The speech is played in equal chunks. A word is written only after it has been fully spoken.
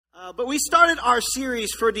But we started our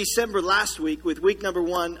series for December last week with week number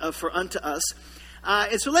 1 of For Unto Us.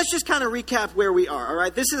 And so let's just kind of recap where we are, all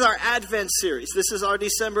right? This is our Advent series. This is our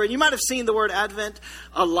December. And you might have seen the word Advent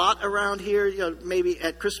a lot around here. You know, maybe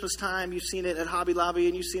at Christmas time, you've seen it at Hobby Lobby,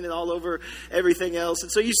 and you've seen it all over everything else.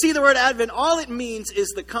 And so you see the word Advent. All it means is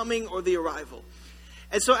the coming or the arrival.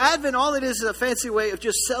 And so Advent, all it is a fancy way of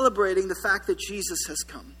just celebrating the fact that Jesus has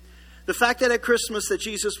come. The fact that at Christmas that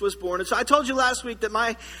Jesus was born. And so I told you last week that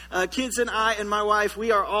my kids and I and my wife,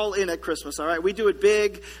 we are all in at Christmas, all right? We do it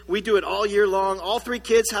big. We do it all year long. All 3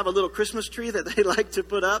 kids have a little Christmas tree that they like to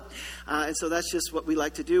put up. And so that's just what we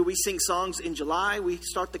like to do. We sing songs in July. We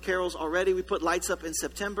start the carols already. We put lights up in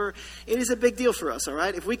September. It is a big deal for us, all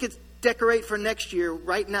right? If we could decorate for next year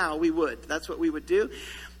right now, we would. That's what we would do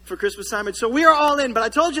for Christmas time. And so we are all in. But I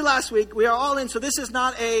told you last week, we are all in. So this is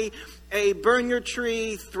not a burn your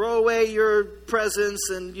tree, throw away your presents,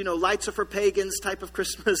 and, you know, lights are for pagans type of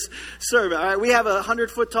Christmas sermon. All right, we have a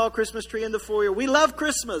 100-foot tall Christmas tree in the foyer. We love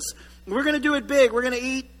Christmas. We're going to do it big. We're going to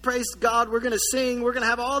eat, praise God. We're going to sing. We're going to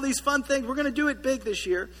have all these fun things. We're going to do it big this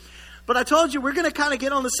year. But I told you, we're going to kind of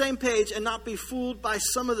get on the same page and not be fooled by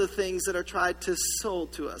some of the things that are tried to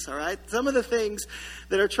sold to us, all right? Some of the things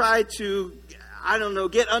that are tried to,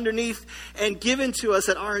 get underneath and given to us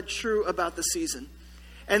that aren't true about the season.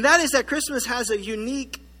 And that is that Christmas has a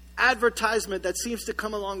unique advertisement that seems to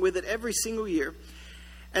come along with it every single year.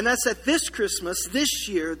 And that's that this Christmas, this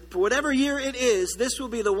year, for whatever year it is, this will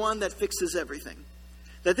be the one that fixes everything.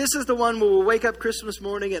 That this is the one where we'll wake up Christmas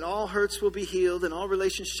morning and all hurts will be healed and all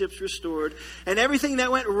relationships restored. And everything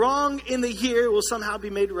that went wrong in the year will somehow be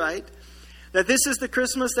made right. That this is the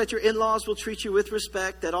Christmas that your in-laws will treat you with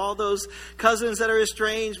respect. That all those cousins that are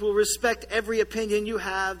estranged will respect every opinion you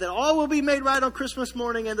have. That all will be made right on Christmas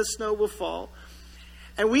morning and the snow will fall.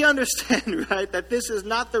 And we understand, right, that this is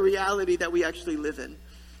not the reality that we actually live in.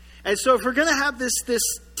 And so if we're going to have this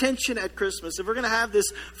tension at Christmas, if we're going to have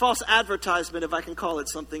this false advertisement, if I can call it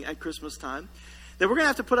something, at Christmas time, then we're going to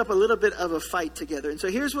have to put up a little bit of a fight together. And so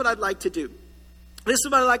here's what I'd like to do. This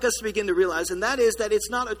is what I'd like us to begin to realize, and that is that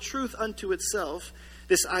it's not a truth unto itself,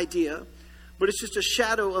 this idea, but it's just a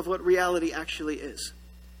shadow of what reality actually is.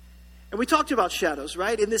 And we talked about shadows,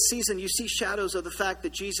 right? In this season, you see shadows of the fact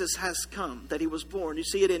that Jesus has come, that he was born. You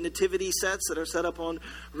see it in nativity sets that are set up on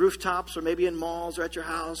rooftops or maybe in malls or at your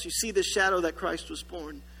house. You see the shadow that Christ was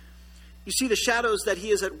born. You see the shadows that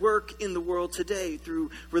he is at work in the world today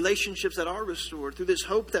through relationships that are restored, through this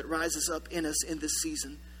hope that rises up in us in this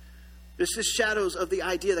season. There's just shadows of the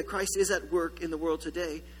idea that Christ is at work in the world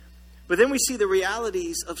today. But then we see the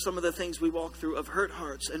realities of some of the things we walk through, of hurt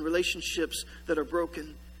hearts and relationships that are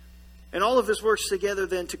broken. And all of this works together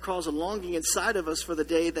then to cause a longing inside of us for the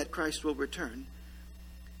day that Christ will return.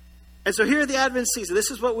 And so here at the Advent season,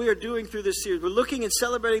 this is what we are doing through this series. We're looking and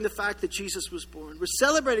celebrating the fact that Jesus was born. We're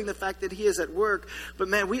celebrating the fact that he is at work. But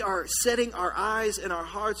man, we are setting our eyes and our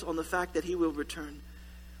hearts on the fact that he will return.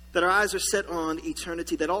 That our eyes are set on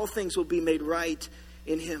eternity, that all things will be made right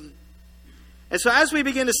in him. And so as we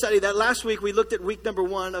begin to study that, last week we looked at week number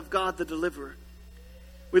 1 of God the Deliverer.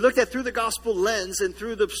 We looked at through the gospel lens and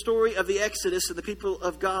through the story of the Exodus and the people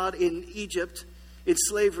of God in Egypt, in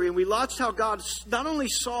slavery. And we watched how God not only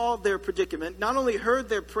saw their predicament, not only heard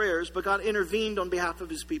their prayers, but God intervened on behalf of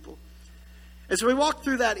his people. And so we walked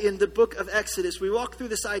through that in the book of Exodus. We walked through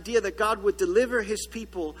this idea that God would deliver his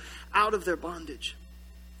people out of their bondage.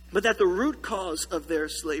 But that the root cause of their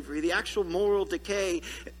slavery, the actual moral decay,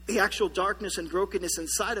 the actual darkness and brokenness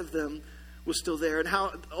inside of them was still there. And how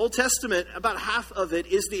the Old Testament, about half of it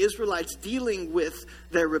is the Israelites dealing with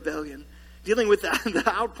their rebellion. Dealing with the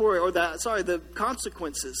outpouring, or the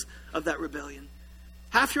consequences of that rebellion.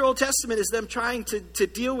 Half your Old Testament is them trying to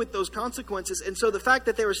deal with those consequences. And so the fact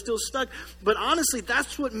that they were still stuck. But honestly,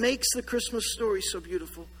 that's what makes the Christmas story so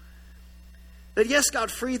beautiful. That yes,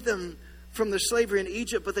 God freed them from their slavery in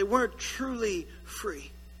Egypt, but they weren't truly free.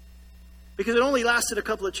 Because it only lasted a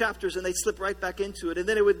couple of chapters and they'd slip right back into it. And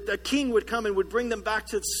then a king would come and would bring them back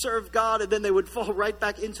to serve God, and then they would fall right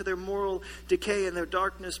back into their moral decay and their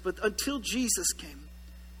darkness. But until Jesus came,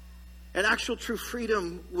 and actual true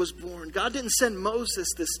freedom was born. God didn't send Moses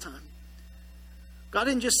this time. God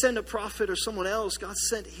didn't just send a prophet or someone else. God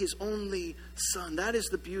sent his only son. That is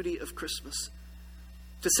the beauty of Christmas.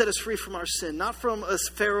 To set us free from our sin, not from a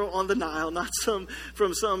Pharaoh on the Nile, not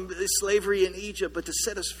from some slavery in Egypt, but to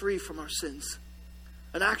set us free from our sins.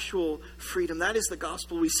 An actual freedom. That is the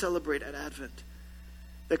gospel we celebrate at Advent.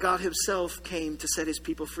 That God himself came to set his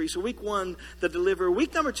people free. So week 1, the deliverer.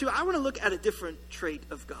 Week number 2, I want to look at a different trait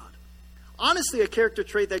of God. Honestly, a character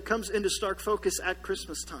trait that comes into stark focus at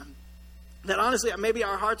Christmas time. that honestly, maybe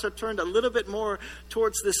our hearts are turned a little bit more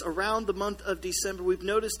towards this around the month of December. We've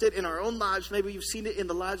noticed it in our own lives. Maybe you've seen it in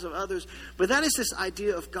the lives of others. But that is this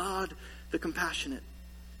idea of God the compassionate.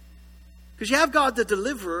 Because you have God the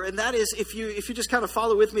deliverer, and that is, if you just kind of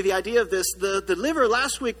follow with me the idea of this, the deliverer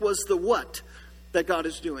last week was the what that God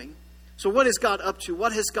is doing. So what is God up to?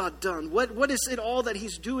 What has God done? What is it all that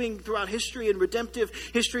he's doing throughout history and redemptive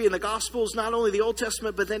history in the Gospels, not only the Old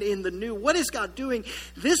Testament, but then in the New? What is God doing?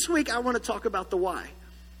 This week, I want to talk about the why.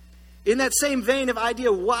 In that same vein of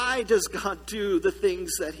idea, why does God do the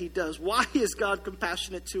things that he does? Why is God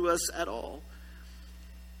compassionate to us at all?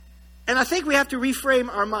 And I think we have to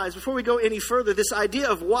reframe our minds before we go any further, this idea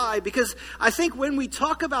of why, because I think when we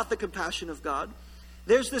talk about the compassion of God,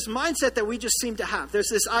 there's this mindset that we just seem to have. There's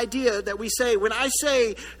this idea that we say, when I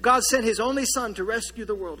say God sent his only son to rescue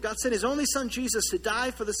the world, God sent his only son Jesus to die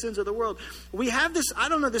for the sins of the world, we have this,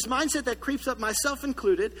 this mindset that creeps up, myself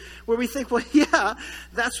included, where we think, well, yeah,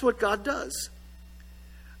 that's what God does.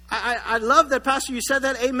 I love that, Pastor, you said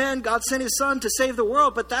that, amen, God sent his son to save the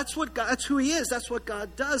world, but that's who he is, that's what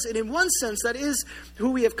God does. And in one sense, that is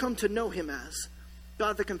who we have come to know him as.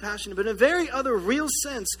 God the compassionate. But in a very other real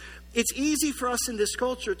sense, it's easy for us in this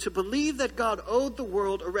culture to believe that God owed the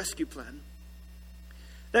world a rescue plan.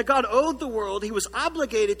 That God owed the world, he was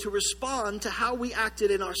obligated to respond to how we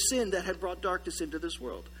acted in our sin that had brought darkness into this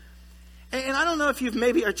world. And I don't know if you've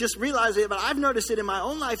maybe are just realizing it, but I've noticed it in my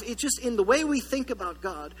own life. It's just in the way we think about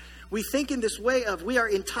God. We think in this way of we are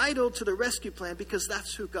entitled to the rescue plan because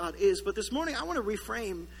that's who God is. But this morning I want to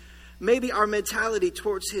reframe maybe our mentality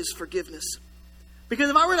towards his forgiveness. Because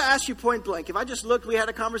if I were to ask you point blank, if I just looked, we had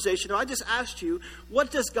a conversation, or I just asked you,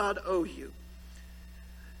 what does God owe you?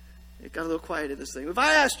 It got a little quiet in this thing. If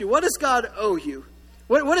I asked you, what does God owe you?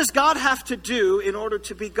 What does God have to do in order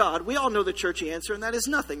to be God? We all know the churchy answer, and that is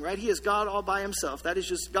nothing, right? He is God all by himself. That is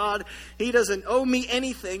just God. He doesn't owe me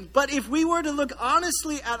anything. But if we were to look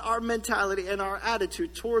honestly at our mentality and our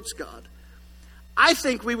attitude towards God, I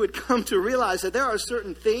think we would come to realize that there are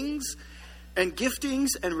certain things and giftings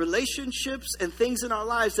and relationships and things in our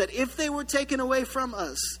lives that if they were taken away from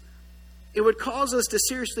us, it would cause us to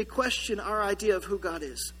seriously question our idea of who God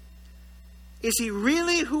is. Is he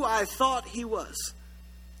really who I thought he was?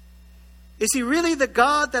 Is he really the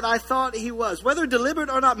God that I thought he was? Whether deliberate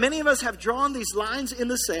or not, many of us have drawn these lines in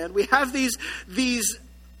the sand. We have these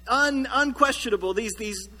unquestionable, these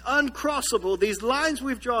uncrossable, these lines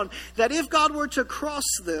we've drawn, that if God were to cross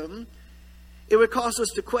them, it would cause us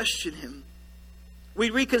to question him. We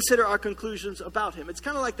reconsider our conclusions about him. It's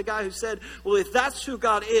kind of like the guy who said, well, if that's who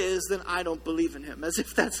God is, then I don't believe in him. As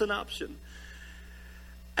if that's an option.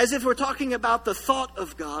 As if we're talking about the thought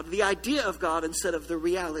of God, the idea of God, instead of the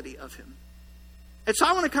reality of him. And so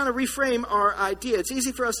I want to kind of reframe our idea. It's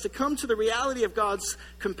easy for us to come to the reality of God's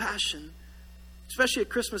compassion, especially at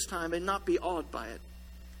Christmas time, and not be awed by it.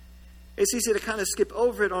 It's easy to kind of skip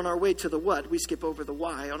over it on our way to the what. We skip over the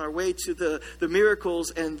why. On our way to the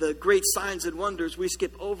miracles and the great signs and wonders, we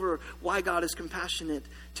skip over why God is compassionate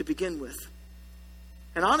to begin with.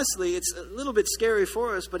 And honestly, it's a little bit scary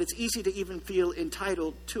for us, but it's easy to even feel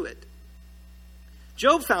entitled to it.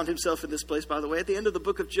 Job found himself in this place, by the way, at the end of the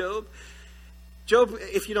book of Job. Job,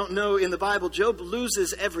 if you don't know in the Bible, Job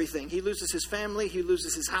loses everything. He loses his family, he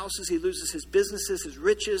loses his houses, he loses his businesses, his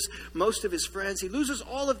riches, most of his friends. He loses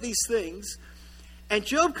all of these things. And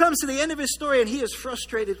Job comes to the end of his story and he is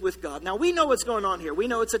frustrated with God. Now we know what's going on here. We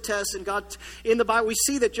know it's a test, and God, in the Bible, we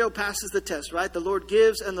see that Job passes the test, right? The Lord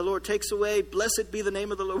gives and the Lord takes away. Blessed be the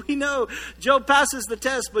name of the Lord. We know Job passes the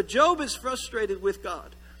test, but Job is frustrated with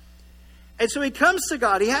God. And so he comes to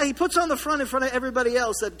God. He puts on the front in front of everybody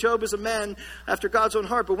else that Job is a man after God's own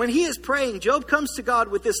heart. But when he is praying, Job comes to God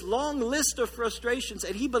with this long list of frustrations,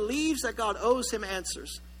 and he believes that God owes him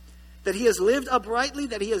answers. That he has lived uprightly,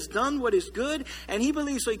 that he has done what is good, and he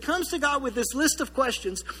believes. So he comes to God with this list of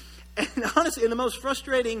questions. And honestly, in the most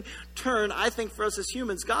frustrating turn, I think, for us as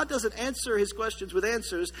humans, God doesn't answer his questions with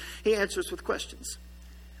answers. He answers with questions.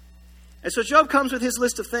 And so Job comes with his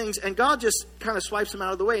list of things, and God just kind of swipes him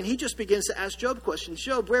out of the way, and he just begins to ask Job questions.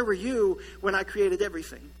 Job, where were you when I created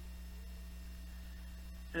everything?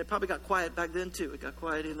 And it probably got quiet back then, too. It got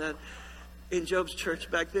quiet in Job's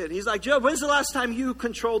church back then. He's like, Job, when's the last time you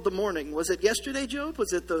controlled the morning? Was it yesterday, Job?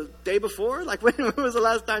 Was it the day before? Like, when was the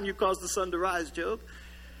last time you caused the sun to rise, Job?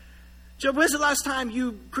 Job, when's the last time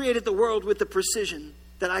you created the world with the precision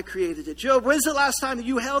that I created it? Job, when's the last time that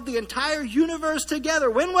you held the entire universe together?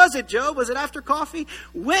 When was it, Job? Was it after coffee?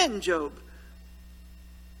 When, Job?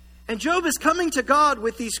 And Job is coming to God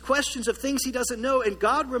with these questions of things he doesn't know, and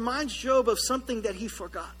God reminds Job of something that he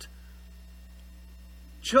forgot.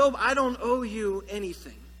 Job, I don't owe you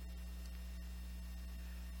anything.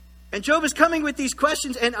 And Job is coming with these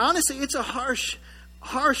questions, and honestly, it's a harsh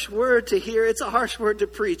word to hear. It's a harsh word to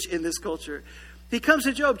preach in this culture. He comes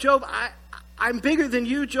to Job. Job, I'm bigger than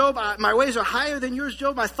you, Job. My ways are higher than yours,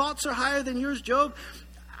 Job. My thoughts are higher than yours, Job.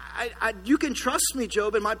 You can trust me,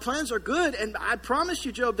 Job, and my plans are good. And I promise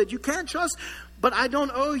you, Job, that you can trust, but I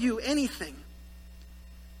don't owe you anything.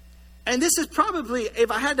 And this is probably, if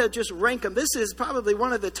I had to just rank them, this is probably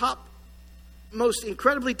one of the top most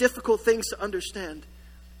incredibly difficult things to understand.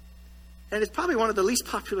 And it's probably one of the least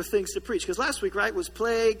popular things to preach. Because last week, right, was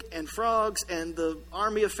plague and frogs and the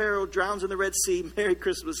army of Pharaoh drowns in the Red Sea. Merry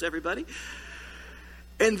Christmas, everybody.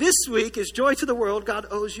 And this week is joy to the world. God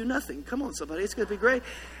owes you nothing. Come on, somebody. It's going to be great.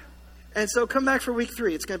 And so come back for week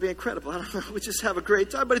 3. It's going to be incredible. I don't know. We just have a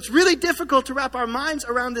great time. But it's really difficult to wrap our minds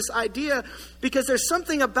around this idea because there's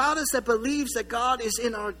something about us that believes that God is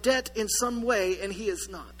in our debt in some way, and he is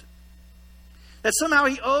not. That somehow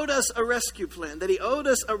he owed us a rescue plan, that he owed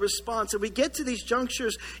us a response. And we get to these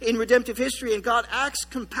junctures in redemptive history, and God acts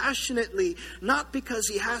compassionately, not because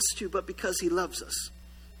he has to, but because he loves us.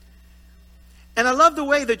 And I love the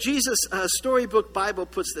way the Jesus Storybook Bible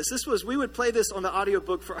puts this. We would play this on the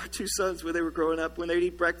audiobook for our 2 sons when they were growing up, when they'd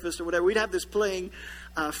eat breakfast or whatever. We'd have this playing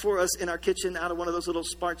for us in our kitchen out of one of those little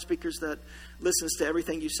smart speakers that listens to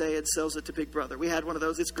everything you say and sells it to Big Brother. We had one of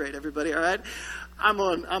those. It's great, everybody. All right. I'm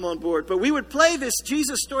on board. But we would play this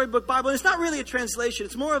Jesus Storybook Bible. And it's not really a translation.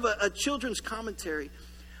 It's more of a children's commentary.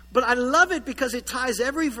 But I love it because it ties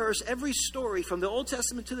every verse, every story from the Old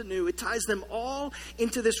Testament to the New. It ties them all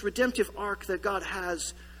into this redemptive arc that God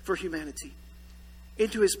has for humanity,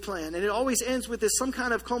 into his plan. And it always ends with this some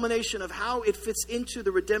kind of culmination of how it fits into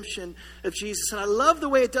the redemption of Jesus. And I love the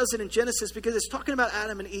way it does it in Genesis because it's talking about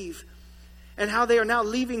Adam and Eve and how they are now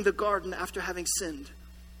leaving the garden after having sinned.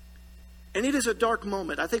 And it is a dark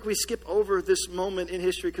moment. I think we skip over this moment in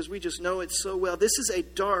history because we just know it so well. This is a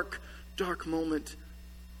dark, dark moment.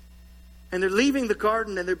 And they're leaving the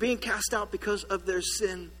garden and they're being cast out because of their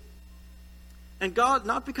sin. And God,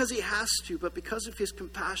 not because he has to, but because of his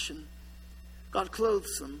compassion, God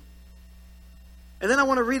clothes them. And then I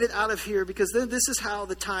want to read it out of here because then this is how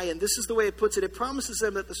the tie-in, this is the way it puts it. It promises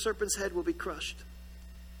them that the serpent's head will be crushed.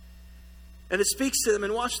 And it speaks to them,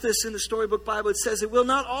 and watch this in the Storybook Bible. It says, it will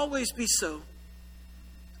not always be so.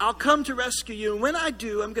 I'll come to rescue you. And when I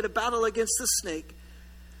do, I'm going to battle against the snake.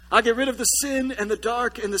 I'll get rid of the sin and the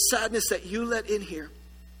dark and the sadness that you let in here.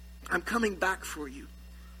 I'm coming back for you.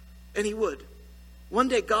 And he would. One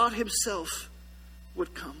day God himself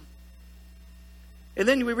would come. And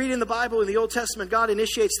then we read in the Bible, in the Old Testament, God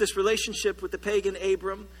initiates this relationship with the pagan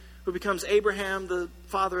Abram, who becomes Abraham, the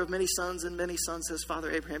father of many sons, and many sons has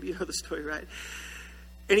Father Abraham. You know the story, right?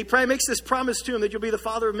 And he makes this promise to him that you'll be the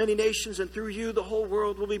father of many nations, and through you the whole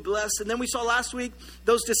world will be blessed. And then we saw last week,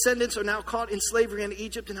 those descendants are now caught in slavery in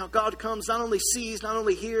Egypt, and how God comes, not only sees, not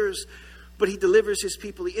only hears, but he delivers his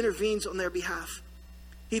people. He intervenes on their behalf.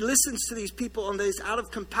 He listens to these people on this out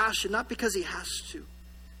of compassion, not because he has to.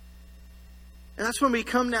 And that's when we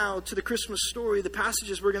come now to the Christmas story, the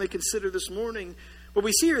passages we're going to consider this morning. What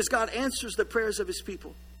we see here is God answers the prayers of his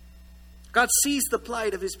people. God sees the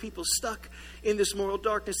plight of his people stuck in this moral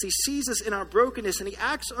darkness. He sees us in our brokenness and he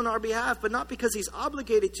acts on our behalf, but not because he's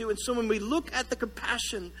obligated to. And so when we look at the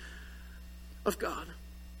compassion of God,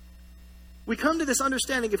 we come to this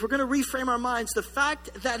understanding, if we're going to reframe our minds, the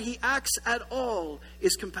fact that he acts at all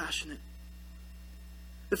is compassionate.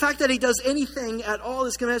 The fact that he does anything at all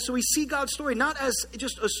is compassionate. So we see God's story not as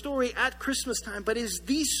just a story at Christmas time, but it is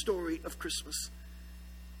the story of Christmas.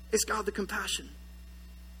 It's God the compassion.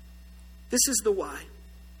 This is the why.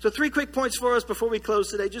 So 3 quick points for us before we close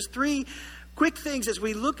today. Just 3 quick things as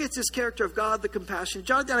we look at this character of God, the compassion.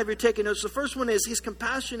 Jot down if you're taking notes. The first one is his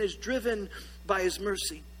compassion is driven by his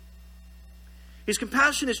mercy. His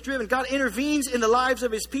compassion is driven. God intervenes in the lives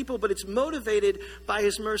of his people, but it's motivated by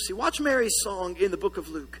his mercy. Watch Mary's song in the book of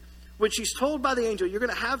Luke. When she's told by the angel, you're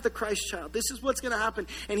going to have the Christ child. This is what's going to happen.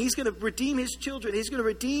 And he's going to redeem his children. He's going to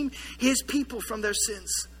redeem his people from their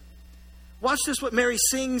sins. Watch this, what Mary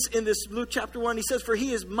sings in this Luke chapter 1. He says, for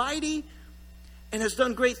he is mighty and has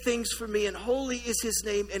done great things for me, and holy is his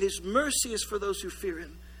name, and his mercy is for those who fear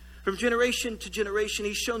him. From generation to generation,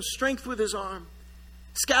 he's shown strength with his arm,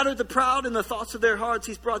 scattered the proud in the thoughts of their hearts.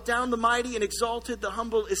 He's brought down the mighty and exalted the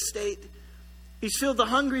humble estate. He's filled the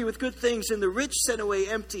hungry with good things, and the rich sent away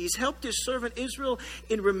empty. He's helped his servant Israel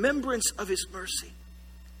in remembrance of his mercy.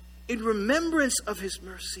 In remembrance of his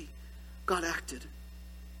mercy, God acted.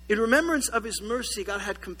 In remembrance of his mercy, God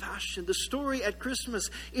had compassion. The story at Christmas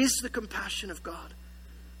is the compassion of God.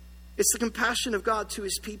 It's the compassion of God to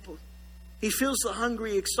his people. He fills the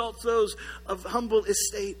hungry, exalts those of humble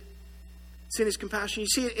estate. It's in his compassion. You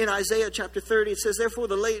see it in Isaiah chapter 30. It says, therefore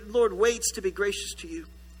the Lord waits to be gracious to you,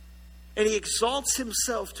 and he exalts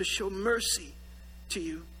himself to show mercy to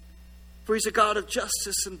you. For he's a God of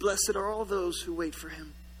justice, and blessed are all those who wait for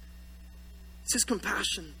him. It's his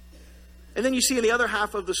compassion. And then you see in the other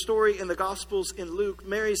half of the story in the Gospels in Luke,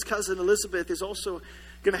 Mary's cousin Elizabeth is also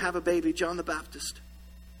going to have a baby, John the Baptist.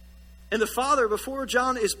 And the father, before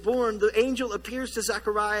John is born, the angel appears to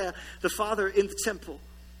Zechariah, the father, in the temple.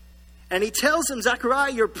 And he tells him,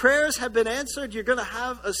 Zechariah, your prayers have been answered. You're going to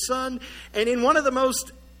have a son. And in one of the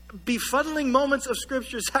most befuddling moments of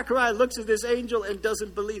Scripture, Zechariah looks at this angel and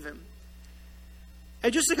doesn't believe him.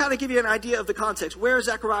 And just to kind of give you an idea of the context, where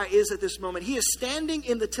Zechariah is at this moment, he is standing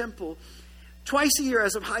in the temple twice a year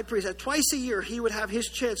as a high priest. Twice a year, he would have his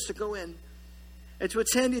chance to go in and to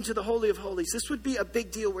attend into the Holy of Holies. This would be a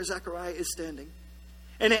big deal where Zechariah is standing.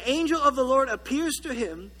 And an angel of the Lord appears to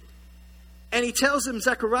him, and he tells him,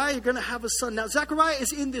 Zechariah, you're going to have a son. Now, Zechariah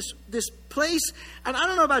is in this place, and I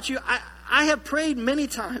don't know about you, I have prayed many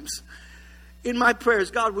times in my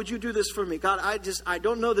prayers, God, would you do this for me? God, I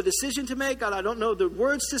don't know the decision to make. God, I don't know the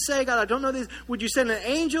words to say. God, I don't know this. Would you send an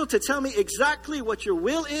angel to tell me exactly what your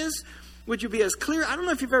will is? Would you be as clear? I don't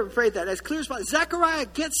know if you've ever prayed that, as clear as possible. Zechariah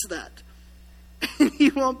gets that, and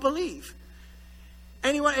he won't believe.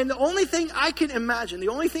 And the only thing I can imagine, the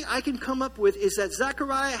only thing I can come up with is that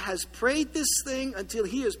Zechariah has prayed this thing until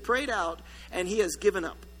he has prayed out and he has given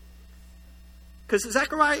up. Because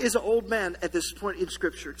Zechariah is an old man at this point in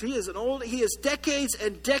Scripture. He is decades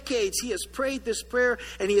and decades. He has prayed this prayer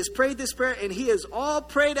and he has prayed this prayer and he is all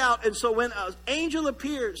prayed out. And so when an angel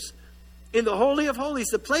appears in the Holy of Holies,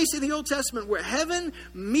 the place in the Old Testament where heaven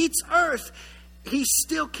meets earth, he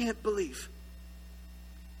still can't believe.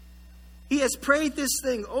 He has prayed this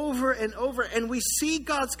thing over and over, and we see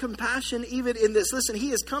God's compassion even in this. Listen,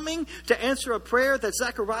 he is coming to answer a prayer that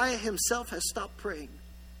Zechariah himself has stopped praying.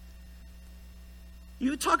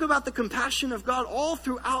 You talk about the compassion of God all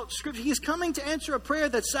throughout Scripture. He is coming to answer a prayer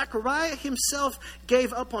that Zechariah himself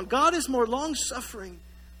gave up on. God is more long-suffering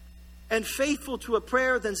and faithful to a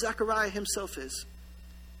prayer than Zechariah himself is.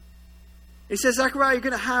 He says, Zechariah, you're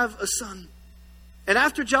going to have a son. And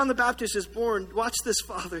after John the Baptist is born, watch this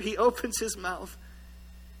father. He opens his mouth.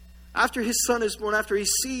 After his son is born, after he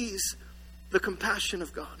sees the compassion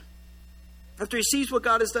of God, after he sees what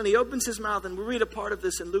God has done, he opens his mouth, and we read a part of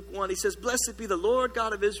this in Luke 1. He says, blessed be the Lord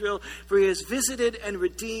God of Israel, for he has visited and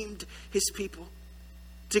redeemed his people,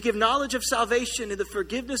 to give knowledge of salvation in the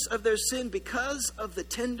forgiveness of their sin because of the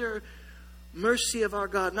tender mercy of our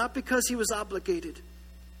God, not because he was obligated.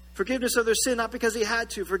 Forgiveness of their sin, not because he had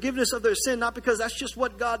to. Forgiveness of their sin, not because that's just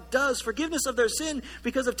what God does. Forgiveness of their sin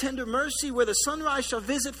because of tender mercy, where the sunrise shall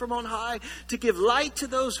visit from on high to give light to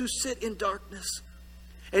those who sit in darkness,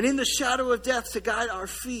 and in the shadow of death to guide our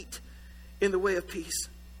feet in the way of peace.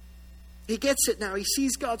 He gets it now. He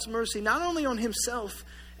sees God's mercy, not only on himself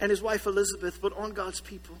and his wife Elizabeth, but on God's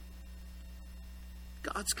people.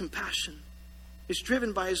 God's compassion is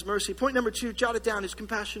driven by his mercy. Point number 2, jot it down. His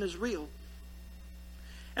compassion is real.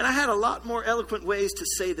 And I had a lot more eloquent ways to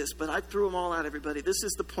say this, but I threw them all out, everybody. This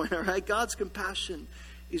is the point, all right? God's compassion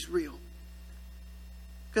is real.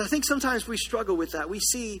 Because I think sometimes we struggle with that. We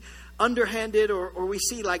see underhanded or we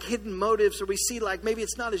see like hidden motives, or we see like maybe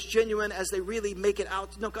it's not as genuine as they really make it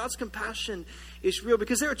out. No, God's compassion is real,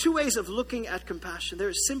 because there are two ways of looking at compassion. There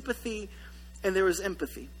is sympathy and there is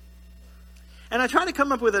empathy. And I tried to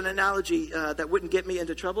come up with an analogy that wouldn't get me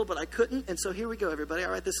into trouble, but I couldn't. And so here we go, everybody.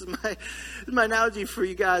 All right, this is my analogy for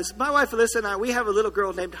you guys. My wife, Alyssa, and I, we have a little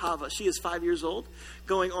girl named Hava. She is 5 years old,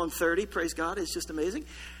 going on 30. Praise God. It's just amazing.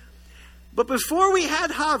 But before we had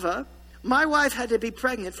Hava, my wife had to be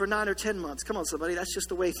pregnant for 9 or 10 months. Come on, somebody. That's just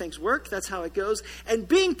the way things work. That's how it goes. And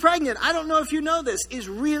being pregnant, I don't know if you know this, is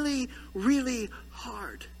really, really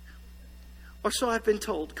hard. Or so I've been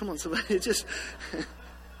told. Come on, somebody. Just...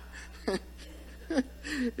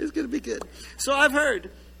 It's going to be good. So I've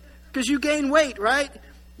heard. Because you gain weight, right?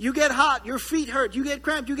 You get hot. Your feet hurt. You get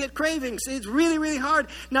cramped. You get cravings. It's really, really hard.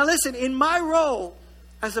 Now listen, in my role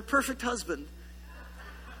as a perfect husband,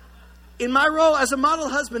 in my role as a model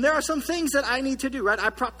husband, there are some things that I need to do, right? I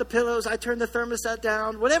prop the pillows. I turn the thermostat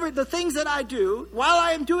down. Whatever the things that I do, while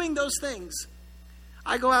I am doing those things,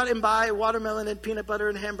 I go out and buy watermelon and peanut butter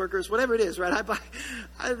and hamburgers, whatever it is, right?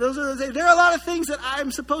 Those are the things. There are a lot of things that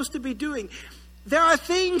I'm supposed to be doing. There are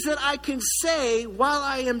things that I can say while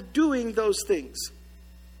I am doing those things.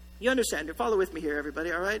 You understand? Follow with me here,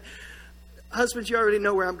 everybody, all right? Husbands, you already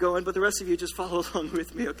know where I'm going, but the rest of you just follow along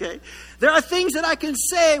with me, okay? There are things that I can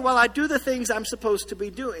say while I do the things I'm supposed to be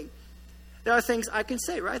doing. There are things I can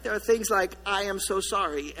say, right? There are things like, I am so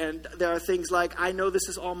sorry. And there are things like, I know this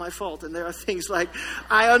is all my fault. And there are things like,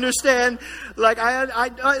 I understand, like,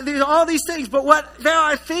 there's all these things. But there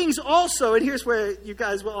are things also, and here's where you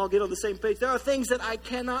guys will all get on the same page. There are things that I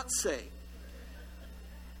cannot say.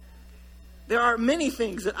 There are many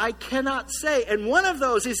things that I cannot say. And one of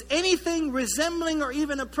those is anything resembling or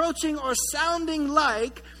even approaching or sounding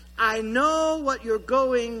like, I know what you're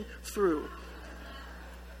going through.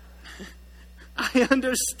 I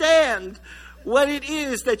understand what it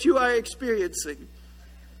is that you are experiencing.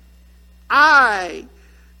 I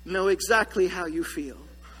know exactly how you feel.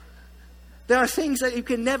 There are things that you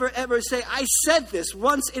can never ever say. I said this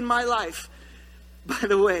once in my life, by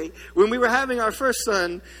the way, when we were having our first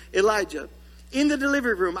son, Elijah, in the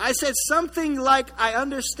delivery room. I said something like, I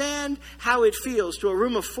understand how it feels, to a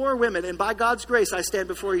room of 4 women. And by God's grace, I stand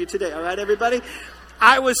before you today. All right, everybody?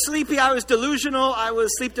 I was sleepy. I was delusional. I was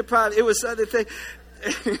sleep deprived. It was other thing.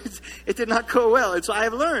 It did not go well. And so I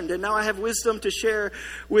have learned. And now I have wisdom to share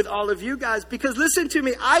with all of you guys. Because listen to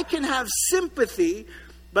me. I can have sympathy,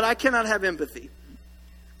 but I cannot have empathy.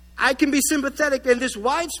 I can be sympathetic. And this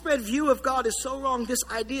widespread view of God is so wrong. This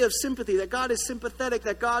idea of sympathy, that God is sympathetic,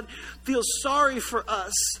 that God feels sorry for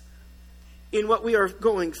us in what we are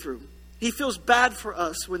going through. He feels bad for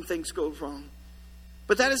us when things go wrong.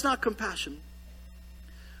 But that is not compassion.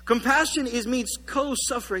 Compassion means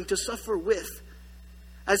co-suffering, to suffer with,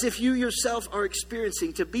 as if you yourself are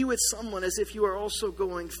experiencing, to be with someone as if you are also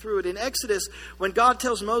going through it. In Exodus, when God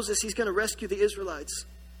tells Moses he's going to rescue the Israelites,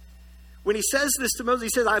 when he says this to Moses, he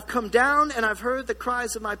says, I've come down and I've heard the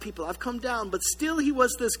cries of my people. I've come down, but still he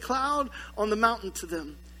was this cloud on the mountain to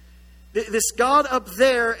them. This God up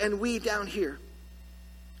there and we down here.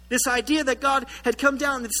 This idea that God had come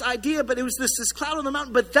down, this idea, but it was this cloud on the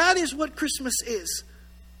mountain. But that is what Christmas is.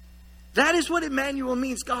 That is what Emmanuel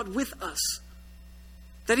means, God with us.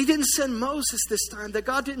 That he didn't send Moses this time. That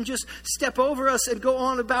God didn't just step over us and go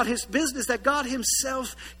on about his business. That God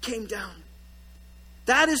himself came down.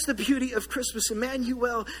 That is the beauty of Christmas.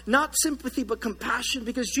 Emmanuel, not sympathy but compassion,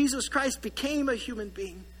 because Jesus Christ became a human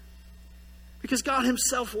being. Because God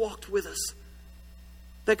himself walked with us.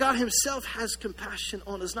 That God himself has compassion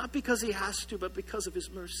on us, not because he has to, but because of his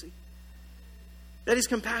mercy. That his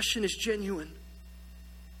compassion is genuine.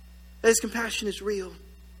 That his compassion is real.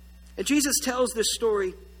 And Jesus tells this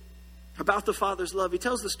story about the Father's love. He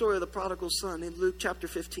tells the story of the prodigal son in Luke chapter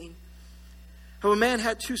 15. How a man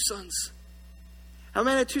had 2 sons. How a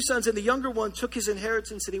man had 2 sons, and the younger one took his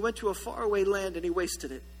inheritance and he went to a faraway land and he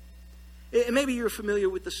wasted it. And maybe you're familiar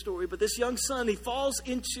with the story, but this young son, he falls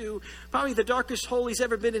into probably the darkest hole he's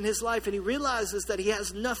ever been in his life, and he realizes that he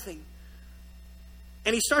has nothing.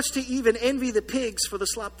 And he starts to even envy the pigs for the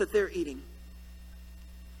slop that they're eating.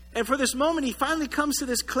 And for this moment, he finally comes to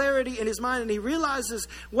this clarity in his mind, and he realizes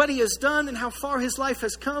what he has done and how far his life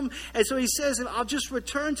has come. And so he says, I'll just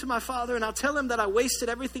return to my father and I'll tell him that I wasted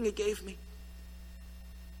everything he gave me.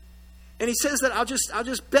 And he says that I'll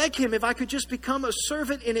just beg him if I could just become a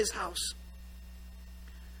servant in his house.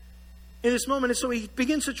 In this moment, and so he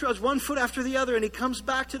begins to trudge one foot after the other, and he comes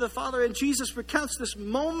back to the Father, and Jesus recounts this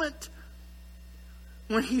moment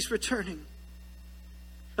when he's returning.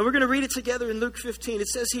 And we're going to read it together in Luke 15. It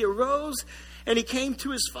says, he arose and he came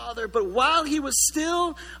to his father, but while he was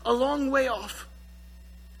still a long way off.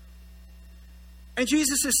 And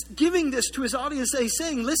Jesus is giving this to his audience. He's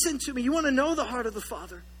saying, listen to me. You want to know the heart of the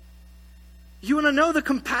Father. You want to know the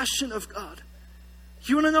compassion of God.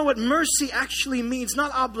 You want to know what mercy actually means,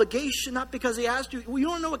 not obligation, not because he asked you. You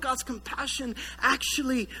want to know what God's compassion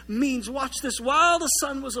actually means. Watch this. While the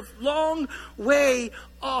son was a long way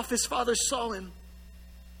off, his father saw him.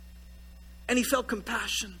 And he felt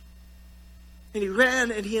compassion. And he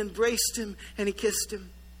ran and he embraced him and he kissed him.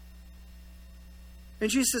 And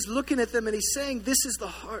Jesus is looking at them and he's saying, this is the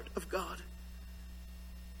heart of God.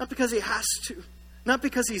 Not because he has to. Not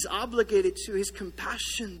because he's obligated to. His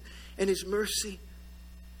compassion and his mercy.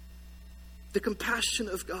 The compassion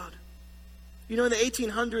of God. You know, in the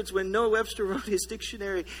 1800s, when Noah Webster wrote his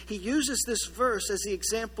dictionary, he uses this verse as the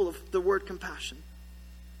example of the word compassion.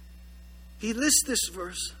 He lists this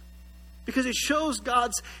verse because it shows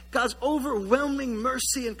God's overwhelming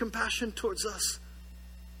mercy and compassion towards us.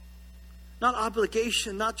 Not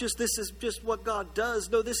obligation, not just this is just what God does.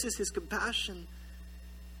 No, this is his compassion.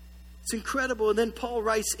 It's incredible. And then Paul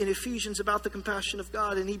writes in Ephesians about the compassion of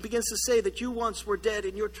God, and he begins to say that you once were dead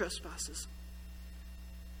in your trespasses.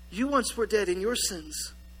 You once were dead in your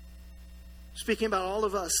sins. Speaking about all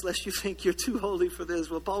of us, lest you think you're too holy for this.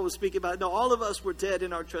 Well, Paul was speaking about, no, all of us were dead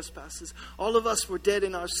in our trespasses. All of us were dead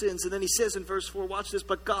in our sins. And then he says in verse 4, watch this,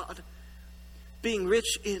 but God, being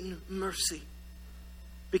rich in mercy.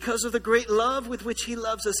 Because of the great love with which he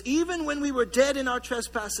loves us, even when we were dead in our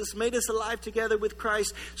trespasses, made us alive together with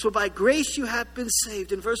Christ. So by grace you have been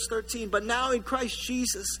saved. In verse 13, but now in Christ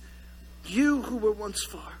Jesus, you who were once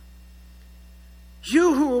far,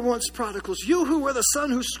 you who were once prodigals, you who were the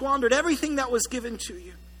son who squandered everything that was given to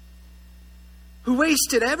you, who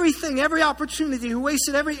wasted everything, every opportunity, who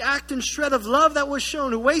wasted every act and shred of love that was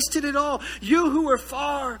shown, who wasted it all, you who were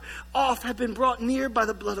far off have been brought near by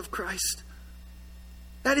the blood of Christ.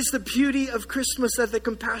 That is the beauty of Christmas, that the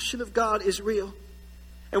compassion of God is real.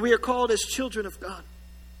 And we are called as children of God.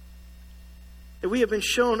 And we have been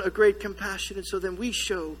shown a great compassion, and so then we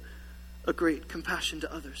show a great compassion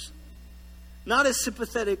to others. Not as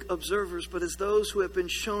sympathetic observers, but as those who have been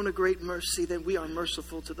shown a great mercy, then we are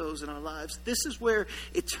merciful to those in our lives. This is where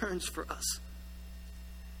it turns for us.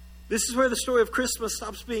 This is where the story of Christmas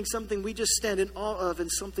stops being something we just stand in awe of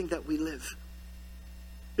and something that we live.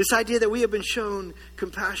 This idea that we have been shown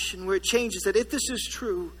compassion, where it changes, that if this is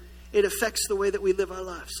true, it affects the way that we live our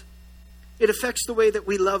lives. It affects the way that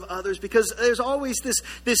we love others, because there's always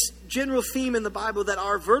this general theme in the Bible that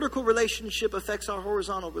our vertical relationship affects our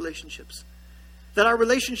horizontal relationships. That our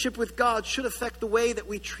relationship with God should affect the way that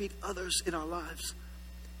we treat others in our lives.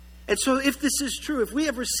 And so if this is true, if we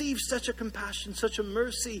have received such a compassion, such a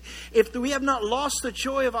mercy, if we have not lost the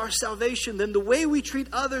joy of our salvation, then the way we treat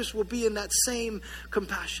others will be in that same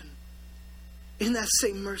compassion, in that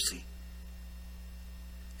same mercy.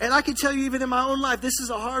 And I can tell you, even in my own life, this is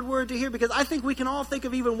a hard word to hear, because I think we can all think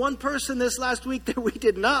of even one person this last week that we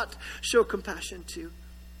did not show compassion to.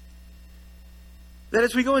 That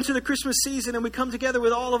as we go into the Christmas season and we come together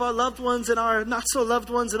with all of our loved ones and our not so loved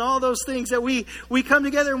ones and all those things, that we come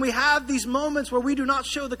together and we have these moments where we do not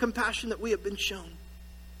show the compassion that we have been shown.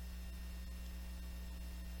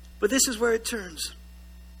 But this is where it turns.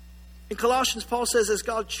 In Colossians, Paul says, as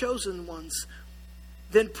God's chosen ones,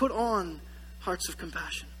 then put on hearts of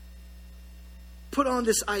compassion. Put on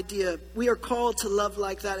this idea. We are called to love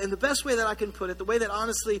like that. And the best way that I can put it, the way that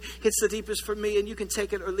honestly hits the deepest for me, and you can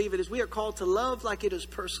take it or leave it, is we are called to love like it is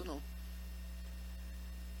personal.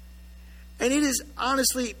 And it is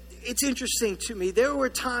honestly, it's interesting to me. There were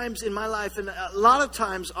times in my life, and a lot of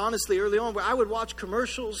times, honestly, early on, where I would watch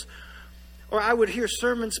commercials or I would hear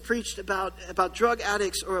sermons preached about drug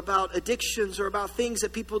addicts or about addictions or about things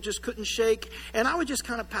that people just couldn't shake. And I would just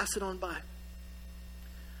kind of pass it on by.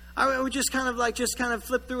 I would just kind of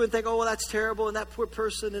flip through and think, oh, well, that's terrible, and that poor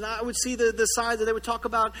person. And I would see the side that they would talk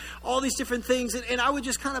about all these different things, and I would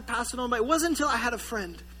just kind of pass it on by. It wasn't until I had a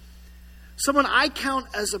friend, someone I count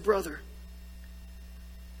as a brother,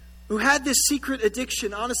 who had this secret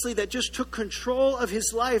addiction, honestly, that just took control of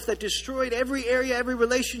his life, that destroyed every area, every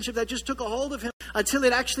relationship, that just took a hold of him until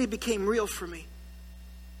it actually became real for me.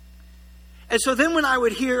 And so then when I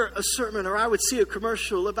would hear a sermon or I would see a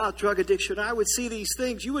commercial about drug addiction, I would see these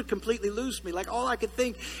things, you would completely lose me. Like, all I could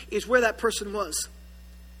think is where that person was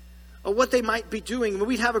or what they might be doing. When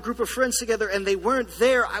we'd have a group of friends together and they weren't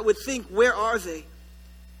there, I would think, where are they?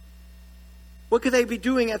 What could they be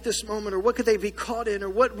doing at this moment? Or what could they be caught in? Or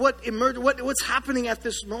what's happening at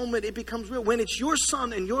this moment? It becomes real. When it's your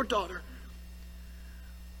son and your daughter,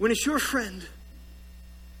 when it's your friend,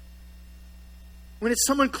 when it's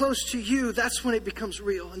someone close to you, that's when it becomes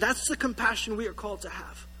real. And that's the compassion we are called to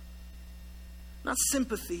have. Not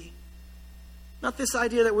sympathy. Not this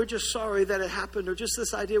idea that we're just sorry that it happened, or just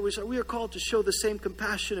this idea we are called to show the same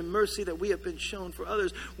compassion and mercy that we have been shown for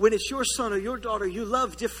others. When it's your son or your daughter, you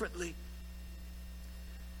love differently.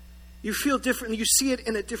 You feel differently. You see it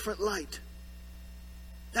in a different light.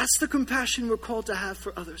 That's the compassion we're called to have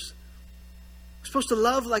for others. We're supposed to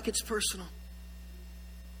love like it's personal.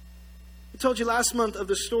 I told you last month of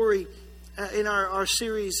the story in our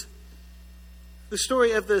series, the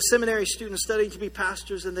story of the seminary students studying to be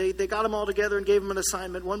pastors, and they got them all together and gave them an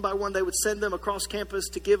assignment. One by one, they would send them across campus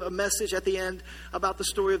to give a message at the end about the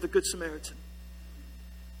story of the Good Samaritan.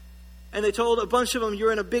 And they told a bunch of them,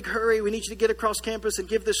 you're in a big hurry. We need you to get across campus and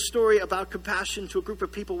give this story about compassion to a group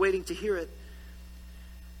of people waiting to hear it.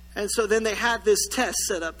 And so then they had this test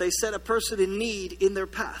set up. They set a person in need in their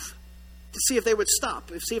path to see if they would stop,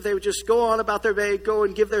 see if they would just go on about their day, go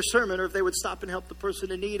and give their sermon, or if they would stop and help the person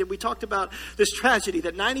in need. And we talked about this tragedy,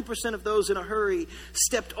 that 90% of those in a hurry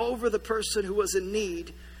stepped over the person who was in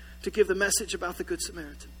need to give the message about the Good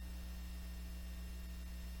Samaritan.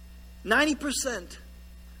 90%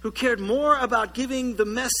 who cared more about giving the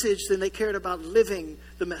message than they cared about living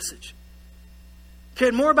the message.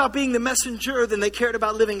 Cared more about being the messenger than they cared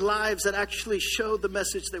about living lives that actually showed the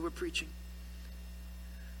message they were preaching.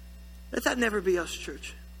 Let that never be us,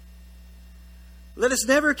 church. Let us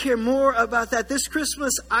never care more about that. This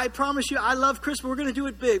Christmas, I promise you, I love Christmas. We're going to do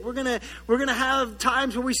it big. We're going to have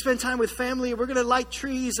times where we spend time with family. And we're going to light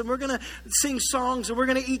trees. And we're going to sing songs. And we're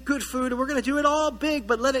going to eat good food. And we're going to do it all big.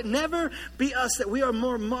 But let it never be us that we are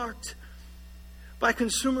more marked by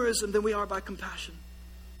consumerism than we are by compassion.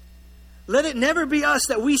 Let it never be us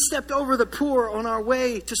that we stepped over the poor on our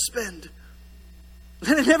way to spend.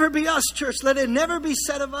 Let it never be us, church. Let it never be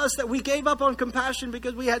said of us that we gave up on compassion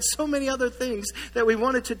because we had so many other things that we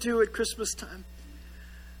wanted to do at Christmas time.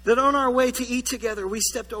 That on our way to eat together, we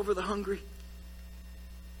stepped over the hungry.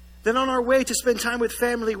 That on our way to spend time with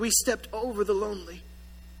family, we stepped over the lonely.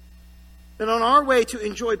 That on our way to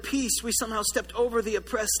enjoy peace, we somehow stepped over the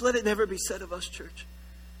oppressed. Let it never be said of us, church,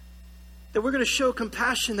 that we're going to show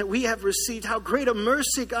compassion that we have received, how great a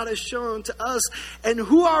mercy God has shown to us. And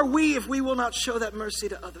who are we if we will not show that mercy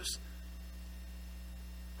to others?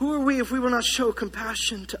 Who are we if we will not show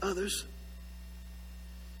compassion to others?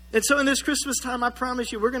 And so in this Christmas time, I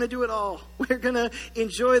promise you, we're going to do it all. We're going to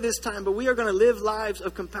enjoy this time, but we are going to live lives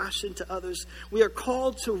of compassion to others. We are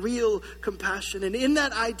called to real compassion. And in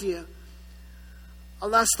that idea, our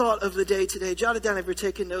last thought of the day today, jot it down if you're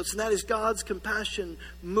taking notes, and that is God's compassion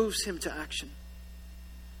moves him to action.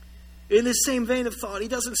 In this same vein of thought, he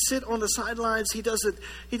doesn't sit on the sidelines. He doesn't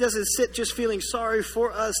sit just feeling sorry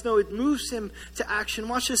for us. No, it moves him to action.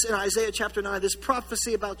 Watch this in Isaiah chapter 9, this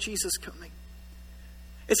prophecy about Jesus coming.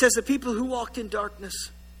 It says, the people who walked in darkness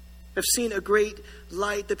have seen a great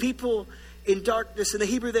light. The people in darkness, in the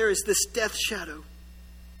Hebrew there is this death shadow.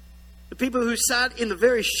 The people who sat in the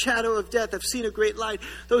very shadow of death have seen a great light.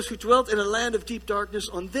 Those who dwelt in a land of deep darkness,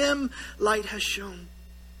 on them light has shone.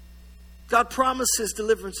 God promises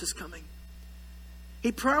deliverance is coming.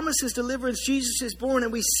 He promises deliverance. Jesus is born,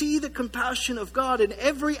 and we see the compassion of God in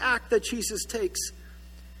every act that Jesus takes.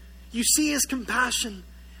 You see his compassion,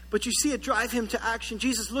 but you see it drive him to action.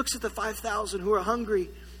 Jesus looks at the 5,000 who are hungry,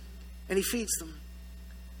 and he feeds them.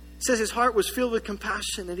 It says his heart was filled with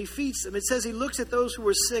compassion, and he feeds them. It says he looks at those who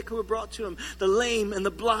were sick, who were brought to him, the lame and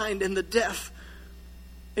the blind and the deaf.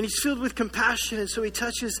 And he's filled with compassion, and so he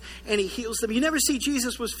touches and he heals them. You never see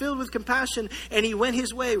Jesus was filled with compassion and he went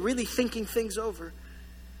his way really thinking things over.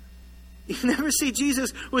 You never see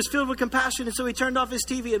Jesus was filled with compassion and so he turned off his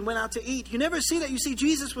TV and went out to eat. You never see that. You see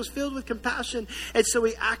Jesus was filled with compassion and so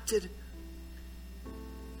he acted.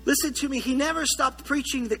 Listen to me, he never stopped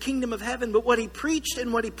preaching the kingdom of heaven, but what he preached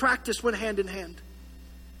and what he practiced went hand in hand.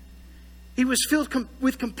 He was filled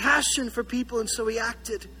with compassion for people, and so he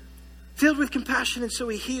acted. Filled with compassion, and so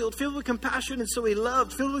he healed. Filled with compassion, and so he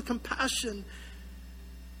loved. Filled with compassion.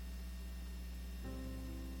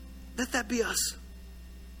 Let that be us.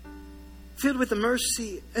 Filled with the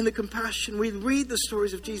mercy and the compassion. We read the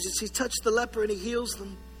stories of Jesus. He touched the leper and he heals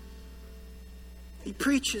them. He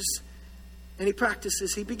preaches and he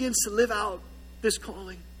practices. He begins to live out this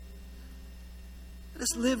calling. Let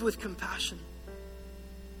us live with compassion.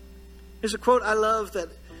 There's a quote I love that,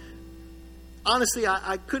 honestly,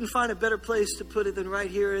 I couldn't find a better place to put it than right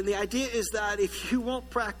here. And the idea is that if you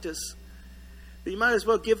won't practice, then you might as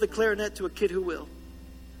well give the clarinet to a kid who will.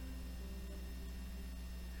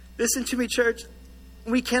 Listen to me, church.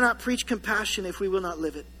 We cannot preach compassion if we will not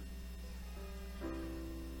live it.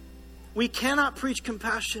 We cannot preach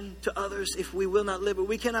compassion to others if we will not live it.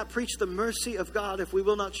 We cannot preach the mercy of God if we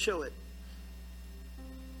will not show it.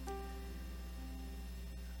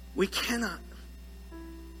 We cannot.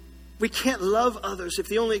 We can't love others if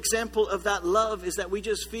the only example of that love is that we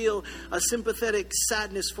just feel a sympathetic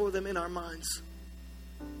sadness for them in our minds.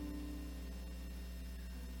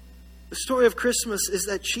 The story of Christmas is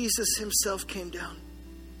that Jesus himself came down.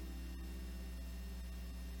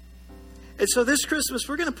 And so this Christmas,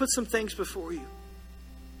 we're going to put some things before you.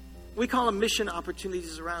 We call them mission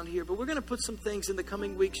opportunities around here, but we're going to put some things in the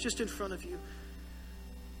coming weeks just in front of you.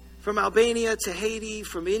 From Albania to Haiti,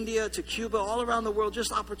 from India to Cuba, all around the world,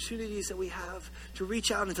 just opportunities that we have to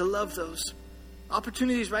reach out and to love those.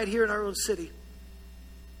 Opportunities right here in our own city.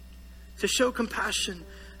 To show compassion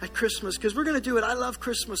at Christmas, because we're going to do it. I love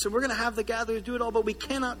Christmas, and we're going to have the gathering to do it all, but we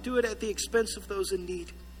cannot do it at the expense of those in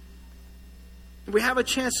need. We have a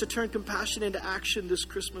chance to turn compassion into action this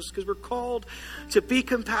Christmas because we're called to be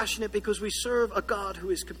compassionate because we serve a God who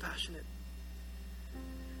is compassionate.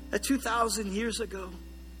 That 2,000 years ago,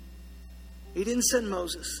 he didn't send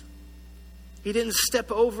Moses. He didn't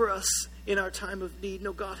step over us in our time of need.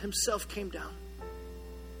 No, God himself came down.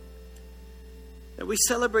 And we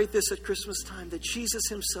celebrate this at Christmas time, that Jesus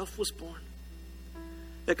himself was born.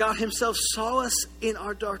 That God himself saw us in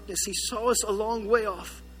our darkness. He saw us a long way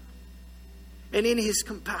off. And in his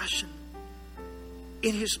compassion,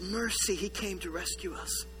 in his mercy, he came to rescue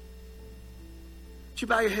us. Would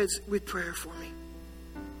you bow your heads with prayer for me?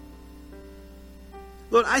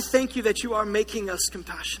 Lord, I thank you that you are making us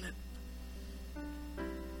compassionate.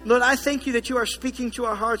 Lord, I thank you that you are speaking to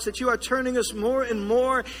our hearts, that you are turning us more and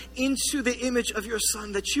more into the image of your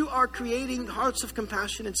Son, that you are creating hearts of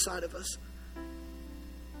compassion inside of us.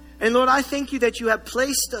 And Lord, I thank you that you have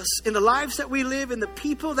placed us in the lives that we live, in the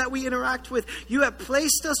people that we interact with. You have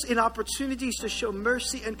placed us in opportunities to show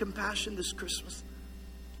mercy and compassion this Christmas.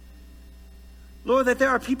 Lord, that there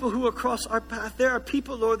are people who will cross our path. There are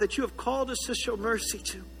people, Lord, that you have called us to show mercy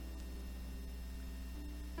to.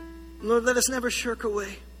 Lord, let us never shirk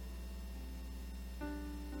away.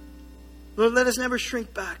 Lord, let us never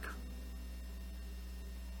shrink back.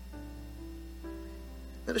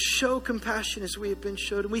 Let us show compassion as we have been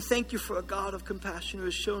showed. And we thank you for a God of compassion who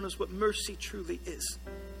has shown us what mercy truly is.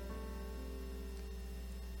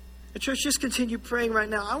 And church, just continue praying right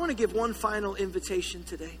now. I want to give one final invitation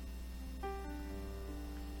today.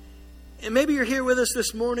 And maybe you're here with us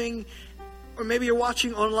this morning, or maybe you're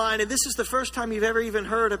watching online, and this is the first time you've ever even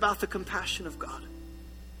heard about the compassion of God.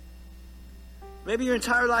 Maybe your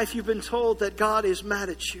entire life you've been told that God is mad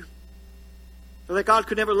at you, or that God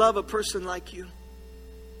could never love a person like you,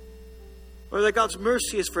 or that God's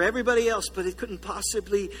mercy is for everybody else, but it couldn't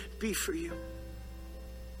possibly be for you.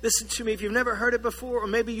 Listen to me. If you've never heard it before, or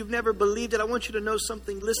maybe you've never believed it, I want you to know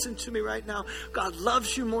something. Listen to me right now. God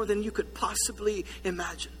loves you more than you could possibly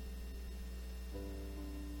imagine.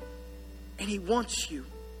 And He wants you.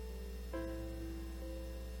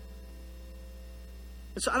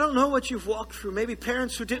 And so I don't know what you've walked through. Maybe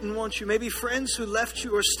parents who didn't want you. Maybe friends who left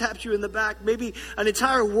you or stabbed you in the back. Maybe an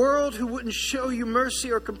entire world who wouldn't show you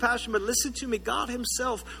mercy or compassion. But listen to me. God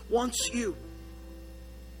Himself wants you.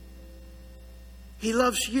 He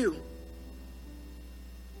loves you.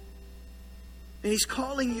 And He's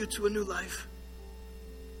calling you to a new life.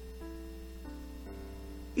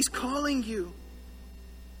 He's calling you.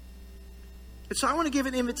 And so I want to give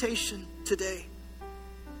an invitation today.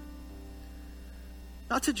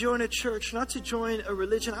 Not to join a church, not to join a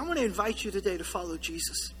religion. I want to invite you today to follow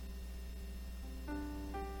Jesus.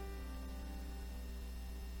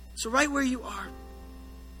 So right where you are,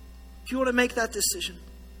 if you want to make that decision,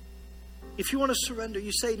 if you want to surrender,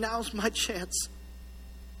 you say, now's my chance.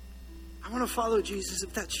 I want to follow Jesus.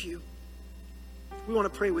 If that's you, we want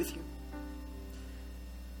to pray with you.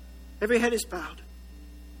 Every head is bowed.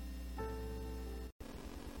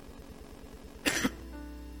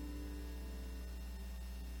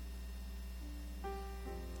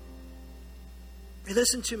 Hey,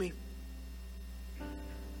 listen to me.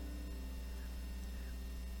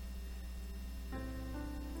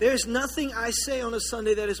 There's nothing I say on a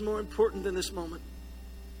Sunday that is more important than this moment.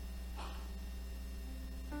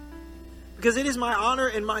 Because it is my honor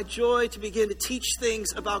and my joy to begin to teach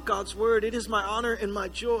things about God's Word. It is my honor and my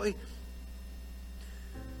joy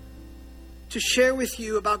to share with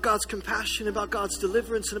you about God's compassion, about God's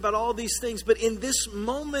deliverance, and about all these things. But in this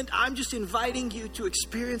moment, I'm just inviting you to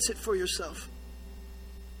experience it for yourself.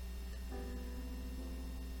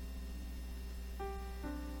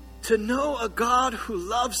 To know a God who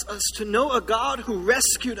loves us, to know a God who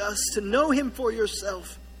rescued us, to know Him for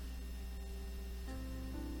yourself.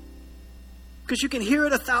 Because you can hear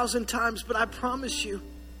it 1,000 times, but I promise you,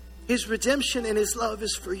 His redemption and His love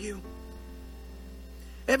is for you.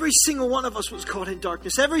 Every single one of us was caught in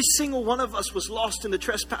darkness. Every single one of us was lost in the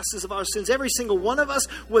trespasses of our sins. Every single one of us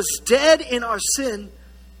was dead in our sin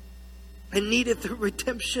and needed the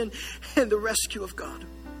redemption and the rescue of God.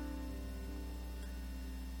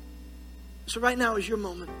 So right now is your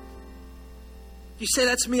moment. You say,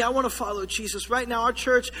 that's me. I want to follow Jesus. Right now, our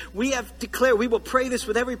church, we have declared we will pray this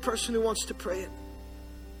with every person who wants to pray it.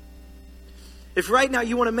 If right now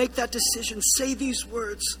you want to make that decision, say these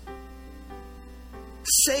words.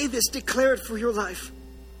 Say this, declare it for your life.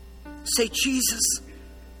 Say, Jesus,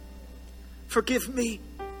 forgive me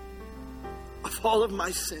of all of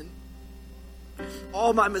my sin,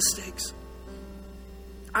 all my mistakes.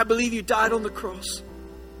 I believe you died on the cross.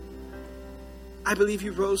 I believe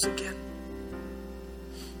you rose again.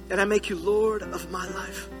 And I make you Lord of my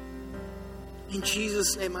life. In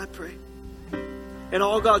Jesus' name I pray. And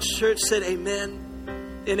all God's church said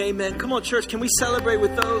amen and amen. Come on, church, can we celebrate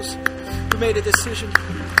with those who made a decision?